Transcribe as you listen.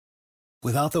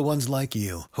Without the ones like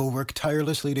you, who work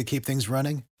tirelessly to keep things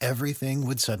running, everything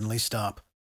would suddenly stop.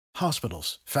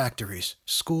 Hospitals, factories,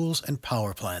 schools, and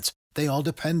power plants, they all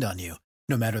depend on you.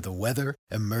 No matter the weather,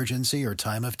 emergency, or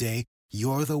time of day,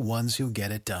 you're the ones who get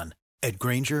it done. At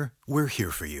Grainger, we're here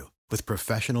for you with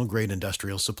professional-grade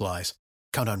industrial supplies.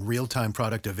 Count on real-time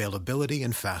product availability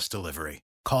and fast delivery.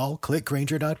 Call,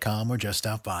 clickgrainger.com, or just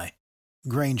stop by.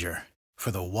 Grainger, for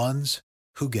the ones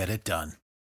who get it done.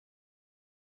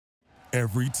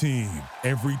 Every team,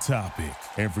 every topic,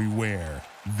 everywhere.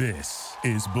 This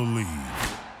is Believe.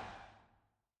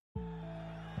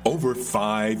 Over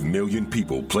 5 million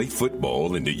people play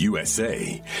football in the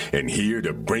USA, and here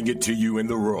to bring it to you in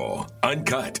the raw,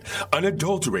 uncut,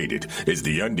 unadulterated is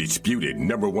the undisputed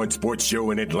 #1 sports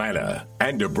show in Atlanta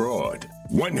and abroad.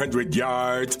 100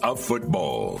 yards of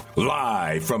football,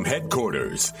 live from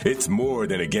headquarters. It's more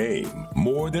than a game,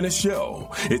 more than a show.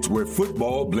 It's where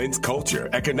football blends culture,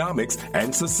 economics,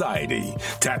 and society.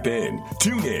 Tap in,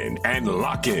 tune in, and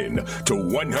lock in to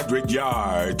 100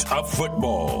 yards of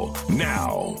football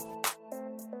now.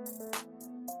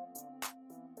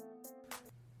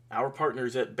 Our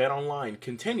partners at BetOnline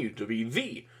continue to be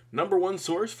the #1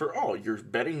 source for all your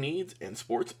betting needs and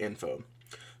sports info.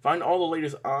 Find all the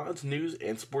latest odds, news,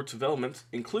 and sports developments,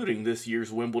 including this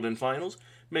year's Wimbledon Finals,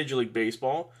 Major League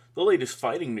Baseball, the latest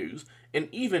fighting news, and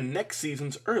even next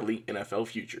season's early NFL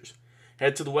futures.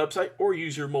 Head to the website or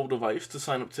use your mobile device to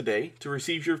sign up today to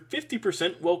receive your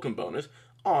 50% welcome bonus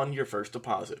on your first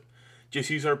deposit. Just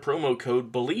use our promo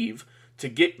code BELIEVE to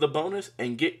get the bonus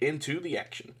and get into the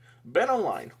action.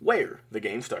 BetOnline, where the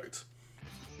game starts.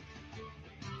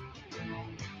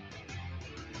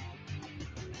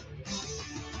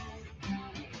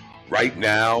 Right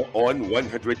now on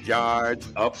 100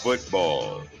 Yards of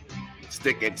Football.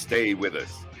 Stick and stay with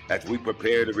us as we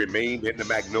prepare to remain in the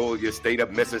Magnolia State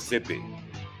of Mississippi.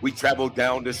 We travel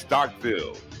down to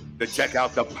Starkville to check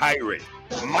out the Pirate,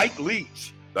 Mike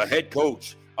Leach, the head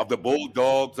coach of the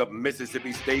Bulldogs of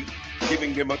Mississippi State,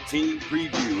 giving them a team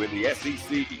preview in the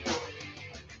SEC.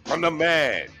 From the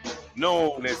man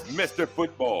known as Mr.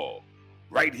 Football,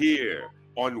 right here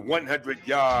on 100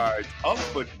 Yards of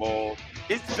Football,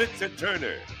 it's Vincent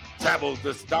Turner travels to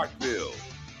Starkville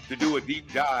to do a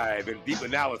deep dive and deep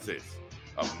analysis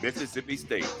of Mississippi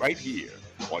State right here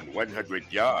on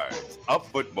 100 Yards of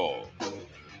Football.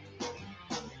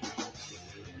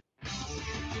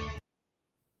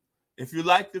 If you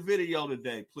like the video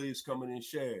today, please come in and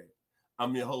share it.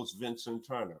 I'm your host, Vincent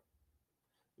Turner.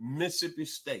 Mississippi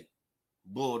State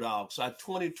Bulldogs, our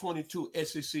 2022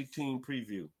 SEC team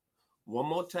preview. One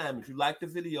more time, if you like the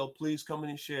video, please come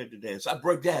in and share it today. As I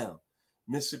break down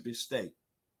Mississippi State,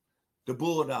 the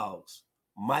Bulldogs,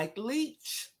 Mike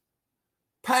Leach,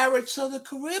 Pirates of the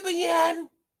Caribbean,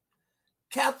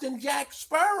 Captain Jack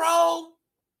Sparrow,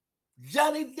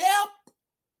 Johnny Depp,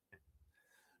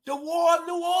 the War of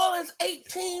New Orleans,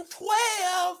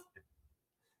 1812,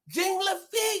 Jean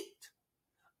Lafitte,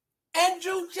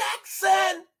 Andrew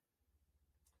Jackson.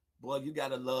 Boy, you got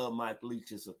to love Mike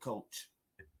Leach as a coach.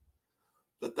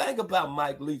 The thing about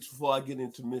Mike Leach, before I get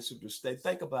into Mississippi State,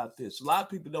 think about this. A lot of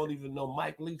people don't even know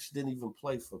Mike Leach didn't even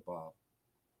play football.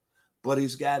 But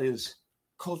he's got his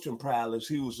coaching prowess.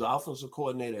 He was the offensive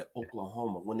coordinator at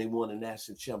Oklahoma when they won the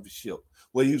national championship.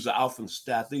 Well, he was the offensive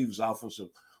staff. He was the offensive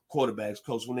quarterbacks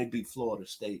coach when they beat Florida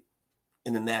State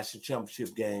in the national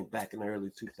championship game back in the early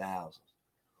 2000s.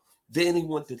 Then he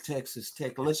went to Texas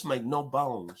Tech. And let's make no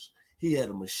bones, he had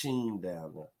a machine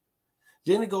down there.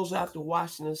 Then he goes out to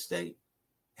Washington State.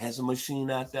 Has a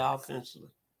machine out there offensively.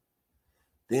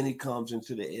 Then he comes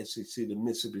into the SEC, the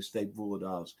Mississippi State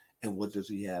Bulldogs, and what does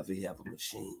he have? He have a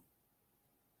machine.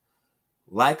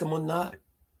 Like him or not,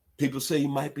 people say he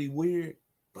might be weird,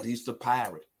 but he's the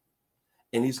Pirate.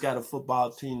 And he's got a football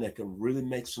team that can really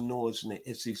make some noise in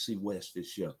the SEC West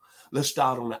this year. Let's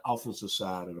start on the offensive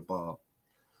side of the ball.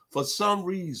 For some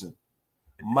reason,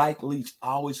 Mike Leach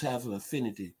always has an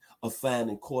affinity of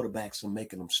finding quarterbacks and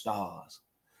making them stars.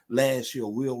 Last year,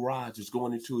 Will Rogers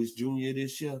going into his junior year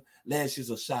this year. Last year's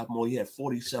a sophomore. He had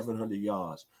 4,700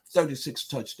 yards, 36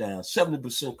 touchdowns,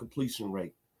 70% completion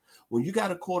rate. When you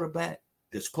got a quarterback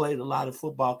that's played a lot of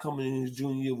football coming in his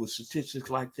junior year with statistics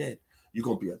like that, you're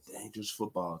going to be a dangerous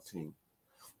football team.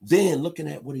 Then looking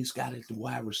at what he's got at the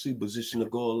wide receiver position to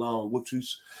go along, which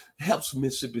helps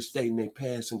Mississippi State in their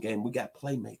passing game. We got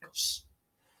playmakers.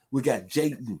 We got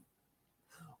Jaden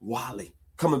Walley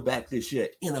coming back this year,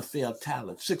 NFL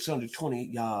talent, 628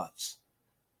 yards,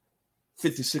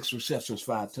 56 receptions,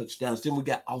 5 touchdowns. Then we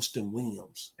got Austin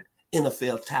Williams,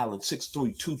 NFL talent,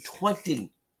 6'3",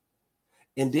 220.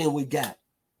 And then we got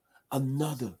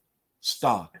another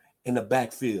star in the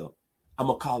backfield, I'm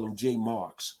going to call him Jay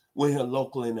Marks. We're here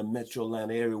local in the Metro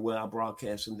Atlanta area where I'm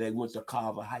broadcasting. They went to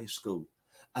Carver High School.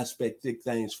 I expect big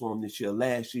things for him this year.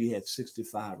 Last year, he had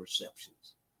 65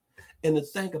 receptions. And the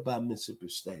thing about Mississippi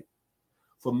State,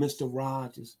 for Mr.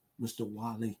 Rogers, Mr.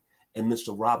 Wally, and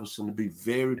Mr. Robinson to be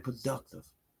very productive,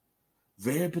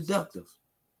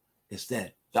 is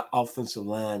that the offensive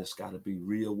line has got to be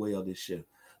real well this year.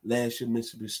 Last year,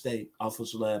 Mississippi State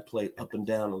offensive line played up and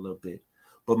down a little bit.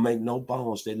 But make no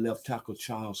bones, their left tackle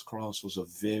Charles Cross was a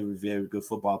very, very good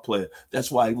football player.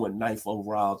 That's why he went 9th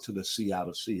overall to the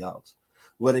Seattle Seahawks.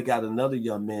 Well, they got another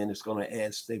young man that's going to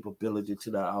add stability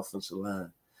to that offensive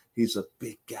line. He's a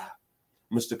big guy.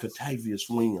 Mr. Catavius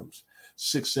Williams,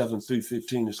 6'7",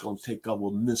 315, is going to take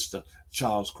over Mr.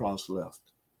 Charles Cross left.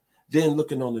 Then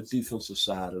looking on the defensive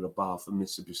side of the ball for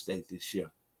Mississippi State this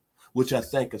year, which I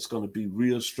think is going to be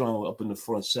real strong up in the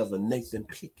front seven, Nathan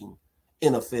Picking,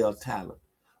 NFL talent.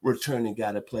 Returning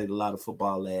guy that played a lot of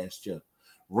football last year.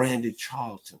 Randy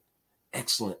Charlton,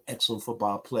 excellent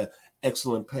football player,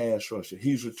 excellent pass rusher.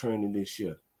 He's returning this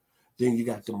year. Then you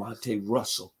got DeMonte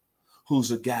Russell, who's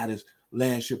a guy that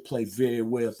last year played very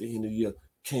well at the end of the year,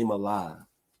 came alive.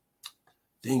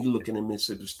 Then you're looking at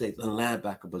Mississippi State, the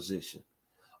linebacker position.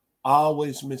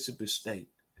 Always Mississippi State.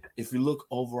 If you look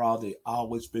overall, they've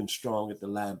always been strong at the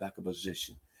linebacker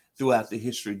position. Throughout the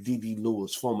history, D.D.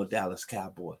 Lewis, former Dallas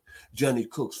Cowboy. Johnny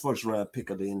Cooks, first-round pick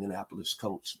of the Indianapolis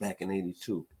Colts back in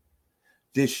 82.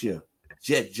 This year,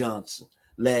 Jet Johnson,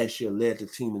 last year led the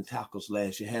team in tackles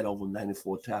last year, had over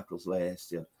 94 tackles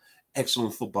last year.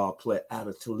 Excellent football player out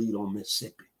of Toledo,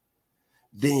 Mississippi.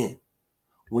 Then,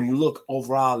 when you look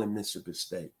overall in Mississippi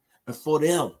State, and for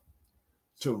them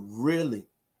to really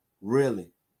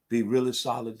be really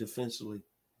solid defensively,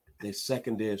 their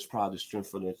secondary is probably the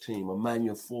strength of their team.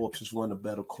 Emmanuel Forbes is one of the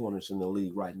better corners in the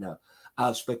league right now.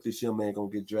 I expect this young man going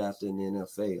to get drafted in the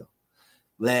NFL.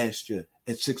 Last year,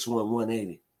 at 6'1",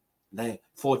 180,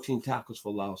 14 tackles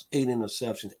for loss, 8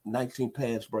 interceptions, 19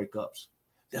 pass breakups.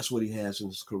 That's what he has in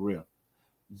his career.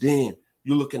 Then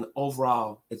you're looking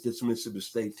overall at this Mississippi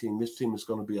State team. This team is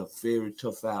going to be a very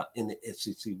tough out in the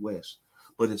SEC West.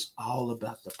 But it's all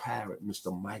about the Pirate,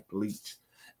 Mr. Mike Leach.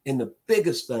 And the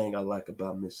biggest thing I like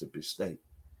about Mississippi State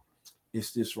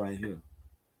is this right here.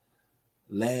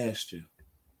 Last year,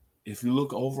 if you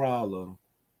look overall of them,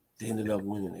 they ended up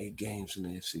winning 8 games in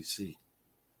the SEC.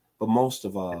 But most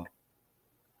of all,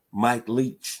 Mike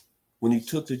Leach, when he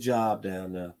took the job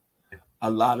down there, a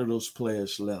lot of those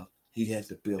players left. He had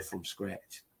to build from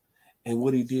scratch. And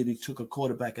what he did, he took a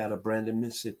quarterback out of Brandon,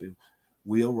 Mississippi,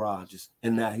 Will Rogers,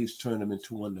 and now he's turned him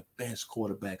into one of the best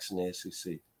quarterbacks in the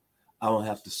SEC. I don't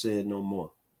have to say it no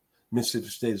more. Mississippi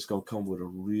State is going to come with a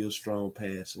real strong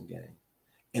passing game.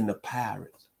 And the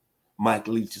Pirates, Mike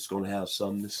Leach is going to have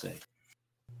something to say.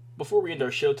 Before we end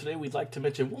our show today, we'd like to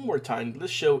mention one more time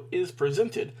this show is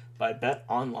presented by Bet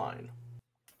Online.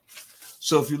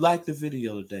 So if you like the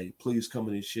video today, please come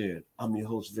in and share it. I'm your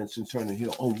host, Vincent Turner, here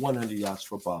on 100 Yards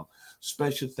Football.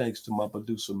 Special thanks to my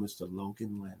producer, Mr.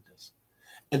 Logan Landers.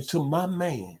 And to my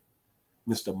man,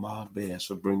 Mr. Mark Bass,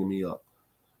 for bringing me up.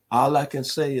 All I can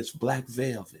say is Black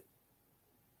Velvet,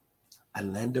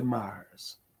 Atlanta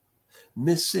Myers,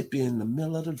 Mississippi in the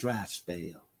middle of the dry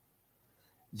spell,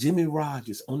 Jimmy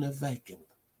Rogers on the vacant.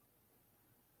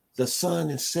 The sun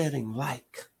is setting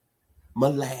like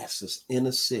molasses in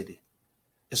a city.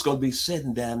 It's going to be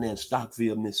setting down there in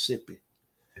Stockville, Mississippi.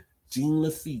 Gene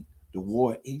Lafitte, the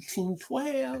War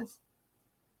 1812,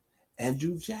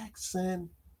 Andrew Jackson,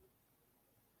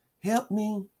 help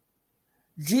me,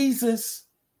 Jesus,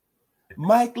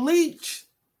 Mike Leach,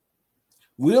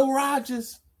 Will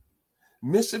Rogers,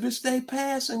 Mississippi State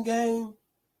passing game.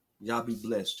 Y'all be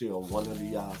blessed here on 100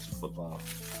 Yards of Football.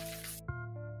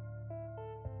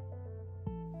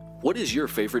 What is your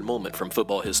favorite moment from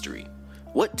football history?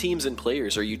 What teams and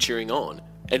players are you cheering on?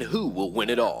 And who will win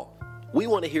it all? We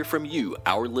want to hear from you,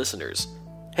 our listeners.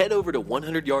 Head over to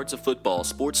 100 Yards of Football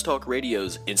Sports Talk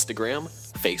Radio's Instagram,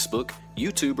 Facebook,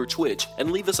 YouTube, or Twitch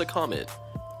and leave us a comment.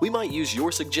 We might use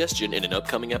your suggestion in an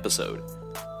upcoming episode.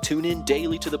 Tune in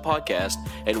daily to the podcast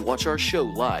and watch our show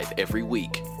live every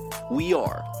week. We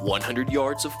are 100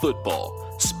 Yards of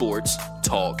Football Sports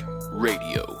Talk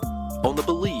Radio on the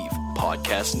Believe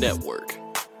Podcast Network.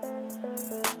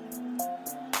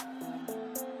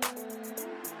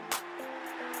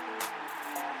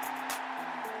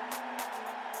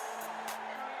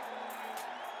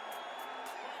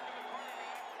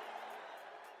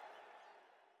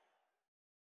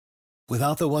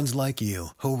 Without the ones like you,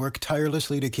 who work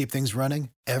tirelessly to keep things running,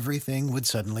 everything would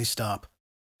suddenly stop.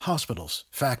 Hospitals,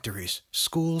 factories,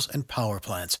 schools, and power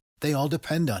plants, they all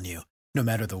depend on you. No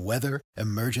matter the weather,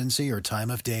 emergency, or time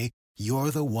of day,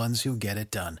 you're the ones who get it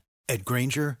done. At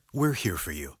Grainger, we're here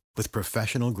for you with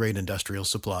professional-grade industrial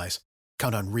supplies.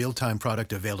 Count on real-time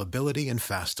product availability and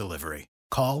fast delivery.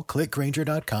 Call, click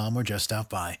Grainger.com, or just stop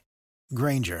by.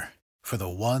 Grainger, for the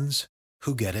ones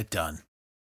who get it done.